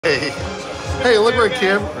Hey. Hey, look where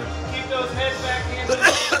camera. Keep those heads back, hands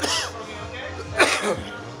from me, okay?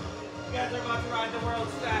 You guys are about to ride the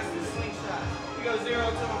world's fastest SlingShot. You go 0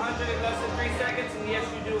 to 100 in less than 3 seconds, and yes,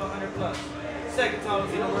 you do 100 plus. Second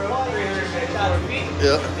tallest in the world, 384 feet.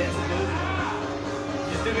 Yeah.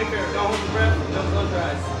 Just do me a favor, don't hold your breath, don't close your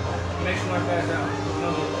eyes. Make sure you don't pass out.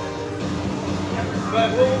 No.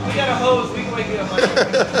 But we got a hose, we can wake you up.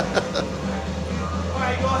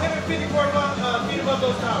 Alright, go ahead and 54 feet above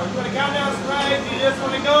those towers. You want to count down, surprise, you just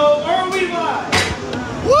want to go, or we fly?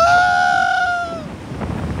 Woo!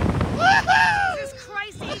 Jesus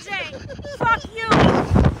Christ, EJ! Fuck you!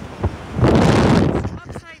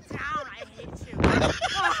 Upside down, I hate you.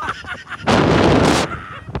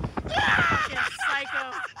 Fucking psycho.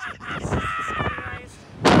 Jesus Christ.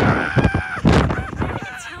 You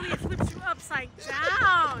can tell me it flips you upside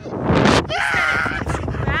down. You said it flips you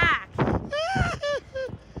back.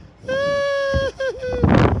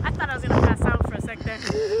 I thought I was gonna pass out for a sec there.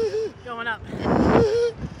 Going up.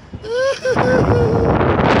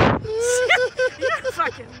 You're a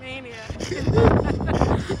fucking maniac.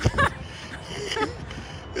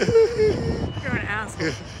 You're an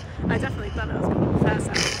asshole. I definitely thought I was going to pass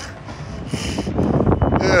out.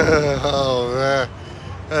 Oh man,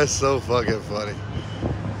 that's so fucking funny.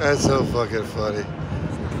 That's so fucking funny.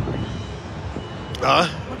 Huh?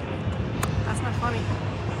 That's not funny.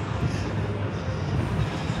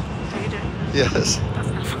 AJ. Yes. That's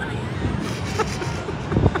not funny.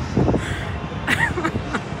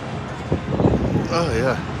 Oh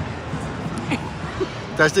yeah.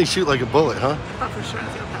 That thing shoot like a bullet, huh? I thought for sure I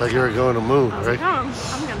was going to pass Like you were going to move, out. right? I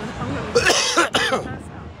was like, I'm gonna pass out.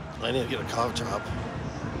 I need to get a cough drop. Did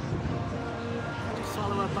you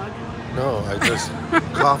swallow a bug? No, I just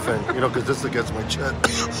coughing, you know, because this against my chest.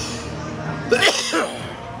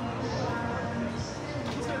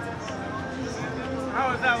 How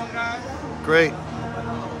was that one, guys? Great.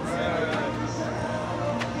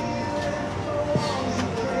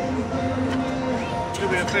 Do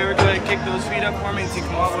me a favor, go ahead and kick those feet up for me and you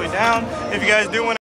come all the way down. If you guys do want